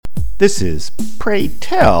This is Pray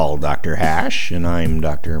Tell Dr. Hash, and I'm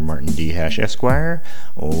Dr. Martin D. Hash, Esquire,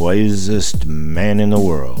 wisest man in the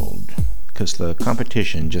world. 'Cause the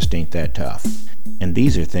competition just ain't that tough. And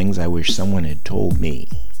these are things I wish someone had told me.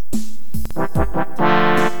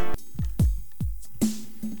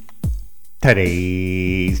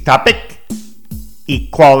 Today's topic: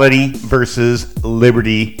 equality versus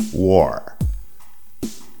liberty war.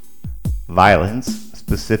 Violence,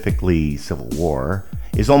 specifically civil war,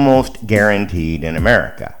 is almost guaranteed in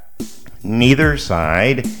America. Neither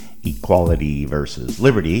side, equality versus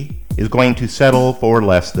liberty, is going to settle for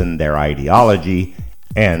less than their ideology,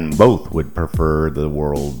 and both would prefer the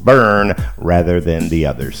world burn rather than the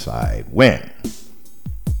other side win.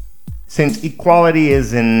 Since equality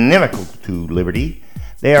is inimical to liberty,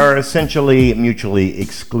 they are essentially mutually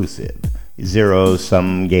exclusive.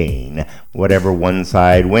 Zero-sum gain. Whatever one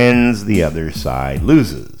side wins, the other side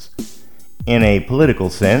loses. In a political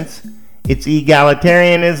sense, it's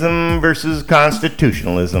egalitarianism versus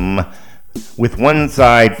constitutionalism, with one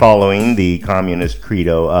side following the communist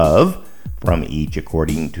credo of from each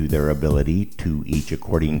according to their ability to each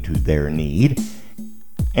according to their need,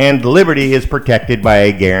 and liberty is protected by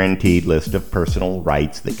a guaranteed list of personal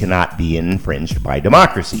rights that cannot be infringed by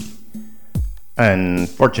democracy.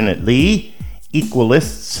 Unfortunately,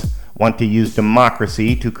 equalists want to use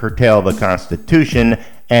democracy to curtail the Constitution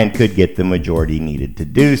and could get the majority needed to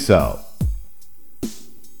do so.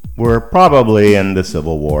 We're probably in the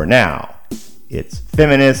Civil War now. It's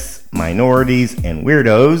feminists, minorities, and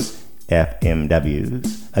weirdos,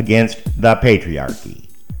 FMWs, against the patriarchy.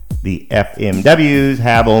 The FMWs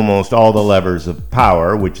have almost all the levers of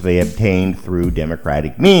power which they obtained through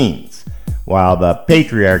democratic means, while the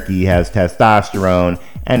patriarchy has testosterone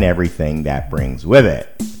and everything that brings with it.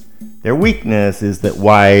 Their weakness is that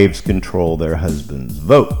wives control their husbands'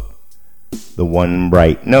 vote. The one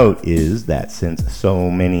bright note is that since so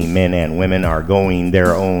many men and women are going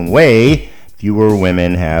their own way, fewer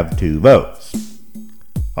women have 2 votes.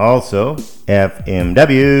 Also,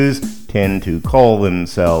 FMWs tend to cull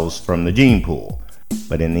themselves from the gene pool.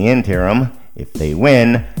 But in the interim, if they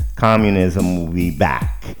win, communism will be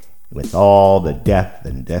back, with all the death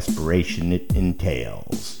and desperation it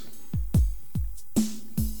entails.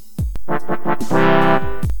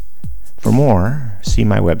 For more, see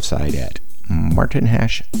my website at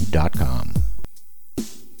martinhash.com.